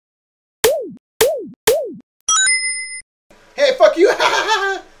fuck you!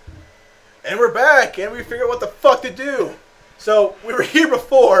 And we're back, and we figured out what the fuck to do. So, we were here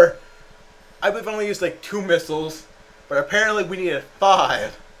before. I believe I only used like 2 missiles, but apparently we needed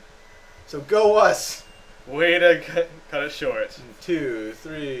 5. So go us. Way to cut it short. 2,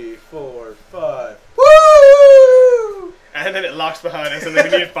 3, 4, 5. Woo! And then it locks behind us, and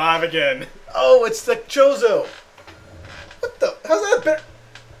then we need 5 again. Oh, it's the Chozo. What the? How's that better?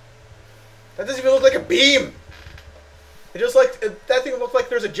 That doesn't even look like a beam. It just like that thing looked like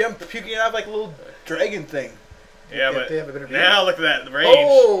there's a gem puking out of like a little dragon thing. Yeah, but they have a better now look at that, the range.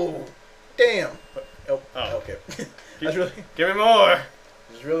 Oh, damn. Oh, okay. That's really. Give me more. I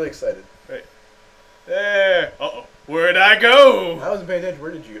was really excited. Wait. There. Uh-oh. Where'd I go? I wasn't paying attention.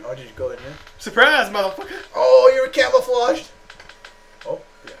 Where did you? Oh, did you go in here? Surprise, motherfucker. Oh, you were camouflaged. Oh,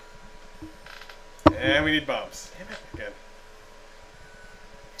 yeah. And we need bombs. Damn it. Again.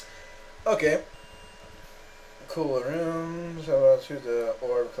 Okay. Cooler rooms. So I'll choose the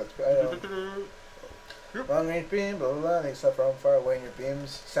orb. Collect item. Long range beam. Blah blah blah. They suffer from far away, and your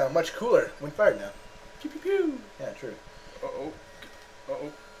beams sound much cooler when fired now. Pew pew pew. Yeah, true. Uh-oh.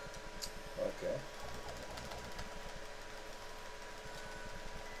 Uh-oh. Okay.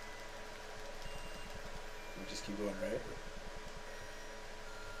 We just keep going, right?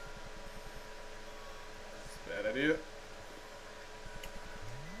 Bad idea.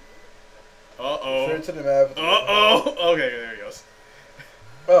 Uh-oh. Sure, to the map. Uh-oh. Okay, there he goes.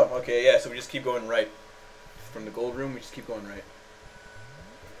 Oh, okay, yeah, so we just keep going right. From the gold room, we just keep going right.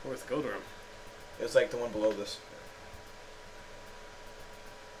 Where's the gold room? It's like the one below this.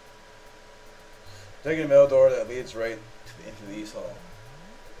 Taking a metal door that leads right into the east hall.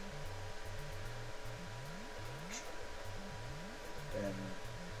 And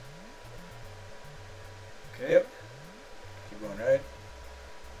Okay. yep. Keep going right.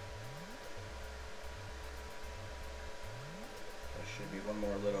 There should be one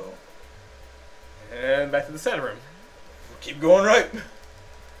more little. And back to the center room. Keep going right.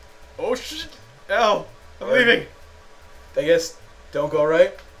 Oh shit! Ow! I'm Alright. leaving. I guess don't go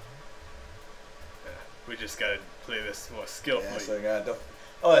right. We just gotta play this more Yeah, skillfully. so I gotta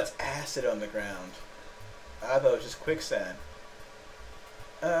oh, that's acid on the ground. I thought it was just quicksand.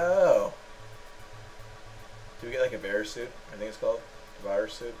 Oh. Do we get like a bear suit? I think it's called a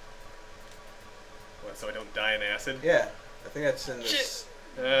virus suit. What, so I don't die in acid? Yeah, I think that's in this.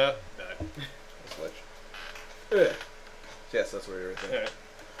 Died. Switch. Ugh. Yes, that's where you're right there. Yeah.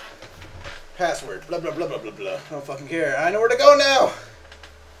 Password. Blah blah blah blah blah blah. I don't fucking care. I know where to go now.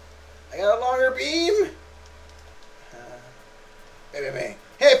 I got a longer beam. Bang bang bang.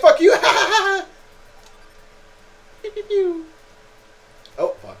 Hey, fuck you!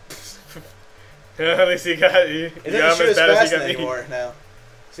 Oh fuck. At least you got you It got doesn't him shoot as as bad as fast you got me. anymore now.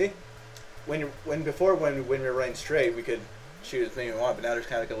 See, when we were running straight, we could shoot as many we want, but now there's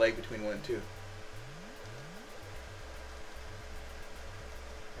kind of like a lag between 1 and 2.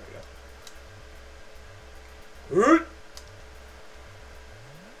 There we go.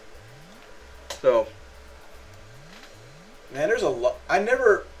 So, man, there's a lot. I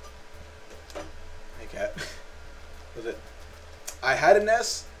never. Hey, cat. Was it? I had an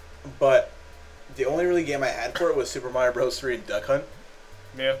S, but the only really game I had for it was Super Mario Bros. 3 and Duck Hunt.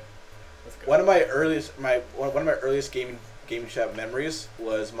 Yeah. That's good. One of my earliest gaming shop memories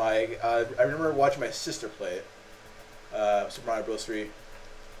was my. I remember watching my sister play it, Super Mario Bros. 3,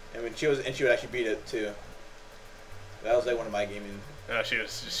 and when she would actually beat it too. That was like one of my gaming. She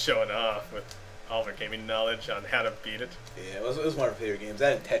was just showing off with all of her gaming knowledge on how to beat it. Yeah, it was one of her favorite games.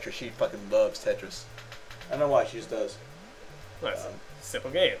 That and Tetris. She fucking loves Tetris. I don't know why, she just does. Well, it's a simple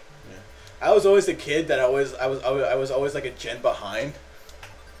game. Yeah. I was always the kid that I was always like a gen behind.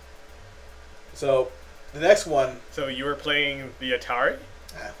 So the next one. So you were playing the Atari?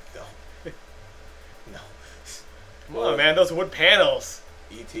 No. No. Come on, man, those wood panels.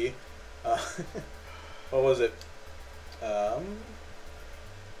 E.T. What was it?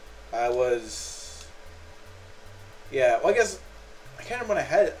 I was. Yeah, well, I guess I can't remember when I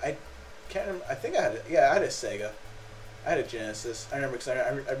had it. I can't remember. I think I had it. Yeah, I had a Sega. I had a Genesis. I remember because I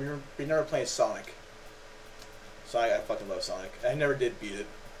remember playing Sonic. Sonic, I fucking love Sonic. I never did beat it,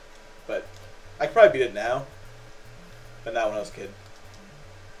 but I could probably beat it now, but not when I was a kid.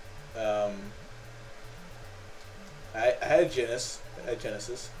 I had a Genesis.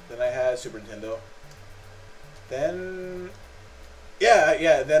 Then I had Super Nintendo. Then,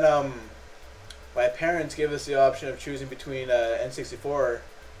 then my parents gave us the option of choosing between N64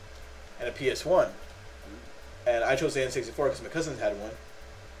 and a PS1, and I chose the N64 because my cousins had one,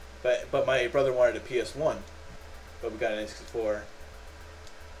 but my brother wanted a PS1, but we got an N64.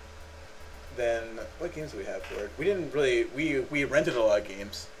 then what games do we have for it? We didn't really. We rented a lot of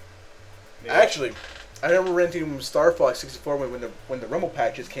games. Yeah. Actually, I remember renting Star Fox 64 when the Rumble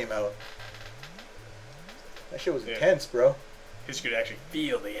patches came out. That shit was intense, bro. Because you could actually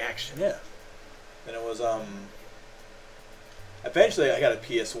feel the action. Yeah. And it was Eventually, I got a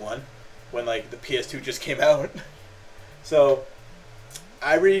PS1 when like the PS2 just came out. So,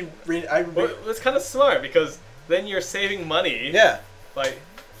 Well, it's kind of smart because then you're saving money. Yeah. Like,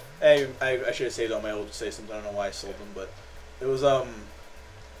 I should have saved all my old systems. I don't know why I sold them, but it was I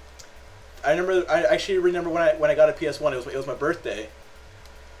actually remember when I got a PS1. It was my birthday.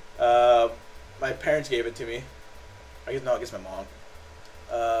 My parents gave it to me. I guess my mom.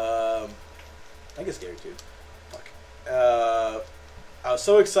 I guess Gary too. Fuck. I was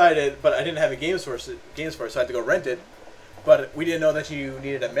so excited, but I didn't have a games for it, so I had to go rent it. But we didn't know that you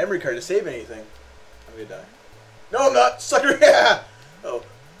needed a memory card to save anything. I'm gonna die. No, I'm not, sucker. Yeah. Oh,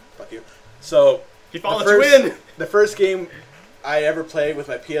 fuck you. So keep all the win. The first game I ever played with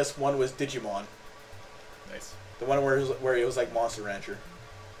my PS1 was Digimon. Nice. The one where it was like Monster Rancher.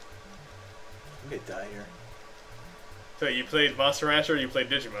 I'm gonna die here. So you played Monster Rancher or you played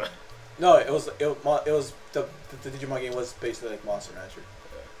Digimon? No, it was the Digimon game was basically like Monster Rancher.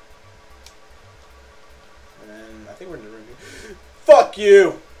 And then I think we're in the review. Fuck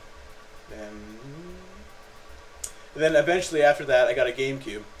you. And then eventually after that I got a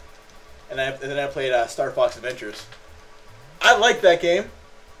GameCube, and then I played Star Fox Adventures. I liked that game.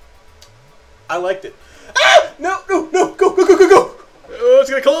 I liked it. Ah! No! Go! Oh, it's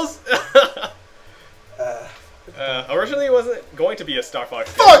gonna close. Originally, it wasn't going to be a Star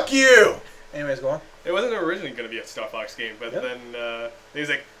Fox game. Fuck you! Anyways, go on. It wasn't originally going to be a Star Fox game, but then he's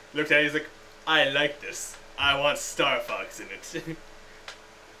like, looked at it, he's like, I like this. I want Star Fox in it.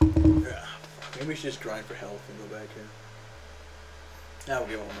 Yeah, maybe we should just grind for health and go back here. Now we'll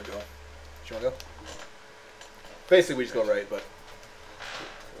give it one more go. You want to go? Basically, we just go right, but...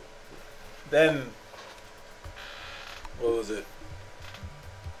 Then... What was it?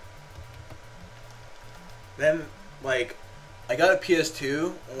 Then, like, I got a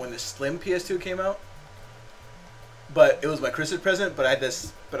PS2 when the Slim PS2 came out. But it was my Christmas present, but I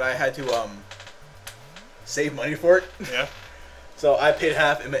had to save money for it. Yeah. So I paid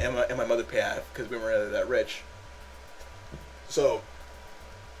half and my mother paid half because we weren't really that rich. So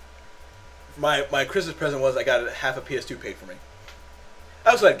my Christmas present was I got half a PS2 paid for me.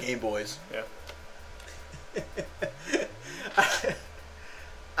 I also had Game Boys. Yeah.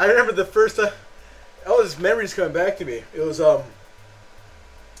 I remember the first time. All these memories coming back to me. It was I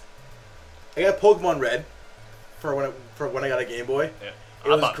got Pokemon Red for when I got a Game Boy. Yeah. It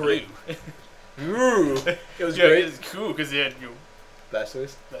was great. Ooh, it was great. It was cool because it had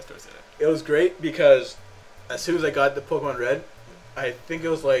Blastoise in it. It was great because as soon as I got the Pokemon Red, I think it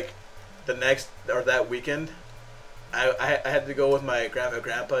was like the next or that weekend, I had to go with my grandma and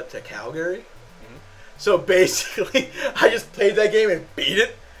grandpa to Calgary. Mm-hmm. So basically, I just played that game and beat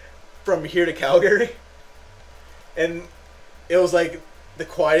it from here to Calgary, and it was like the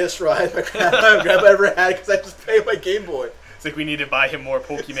quietest ride my grandma and grandpa ever had because I just played my Game Boy. It's like we need to buy him more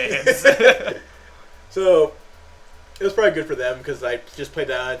Pokemans. So it was probably good for them because I just played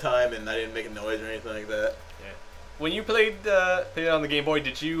that on time and I didn't make a noise or anything like that. Yeah. When you played it on the Game Boy,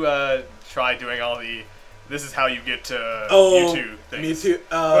 did you try doing all the "this is how you get to YouTube" things? Me too.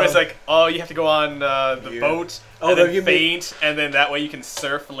 Where it's like, oh, you have to go on the boat and then faint, and then that way you can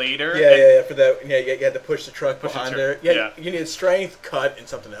surf later. Yeah. For that, you had to push the truck behind there. Yeah. You need strength, cut, and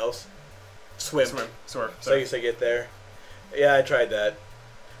something else. Swim. So you say get there. Yeah, I tried that.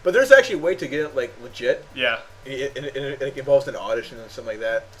 But there's actually a way to get it like legit. Yeah. It involves an audition and something like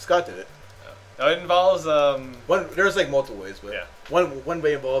that. Scott did it. It involves There's like multiple ways, but yeah. One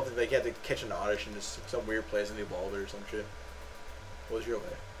way involved is like you had to catch an audition to some weird place in Evolved or some shit. What was your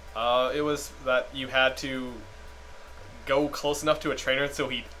way? It was that you had to go close enough to a trainer so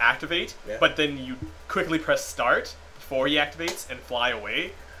he'd activate, but then you quickly press start before he activates and fly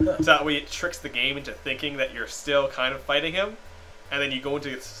away. Huh. So that way it tricks the game into thinking that you're still kind of fighting him, and then you go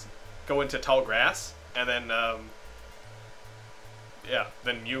into tall grass, and then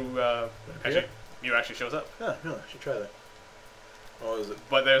then Mew actually shows up. Huh, no, I should try that. What was it?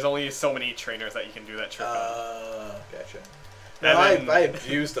 But there's only so many trainers that you can do that trick on. Gotcha. No, I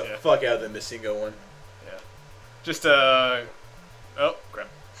abused the fuck out of the Missingo one. Yeah. Just crap.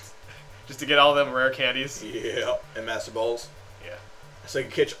 Just to get all them rare candies. Yeah, and Master Balls. Yeah. So you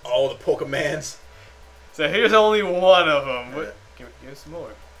can catch all the Pokemans. So here's only one of them. Yeah. Give us some more.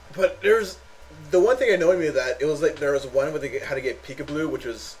 But there's the one thing annoyed me that it was like there was one where they had to get Peekaboo, which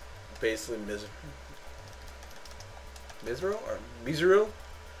was basically Mizuru,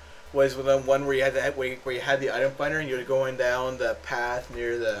 was the one where you had where you had the item finder and you were going down the path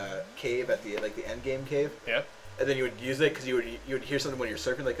near the cave at the end game cave. Yeah. And then you would use it because you would hear something when you're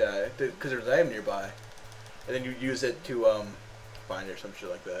surfing because there was an item nearby, and then you use it to find it or some shit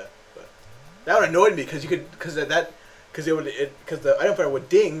like that. But that would annoyed me because because the item finder would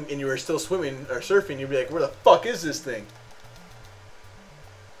ding and you were still swimming or surfing. You'd be like, where the fuck is this thing?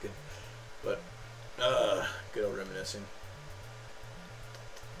 Good. But good old reminiscing.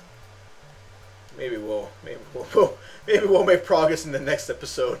 Maybe we'll make progress in the next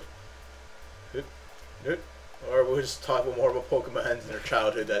episode. Or we'll just talk about more about Pokemon in our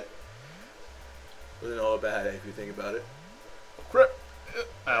childhood that wasn't all bad if you think about it.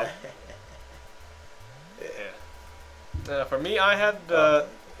 Ow. Yeah. For me, I had I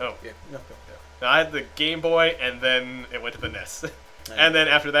had the Game Boy, and then it went to the NES, and then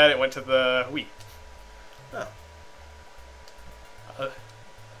after that, it went to the Wii. Oh.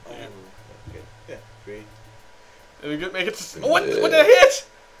 Yeah. Great. Make it. What did I hit?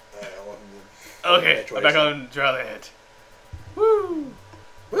 Okay, I'm back on draw the hit. Woo!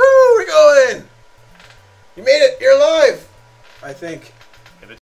 Woo! We're going! You made it! You're alive! I think.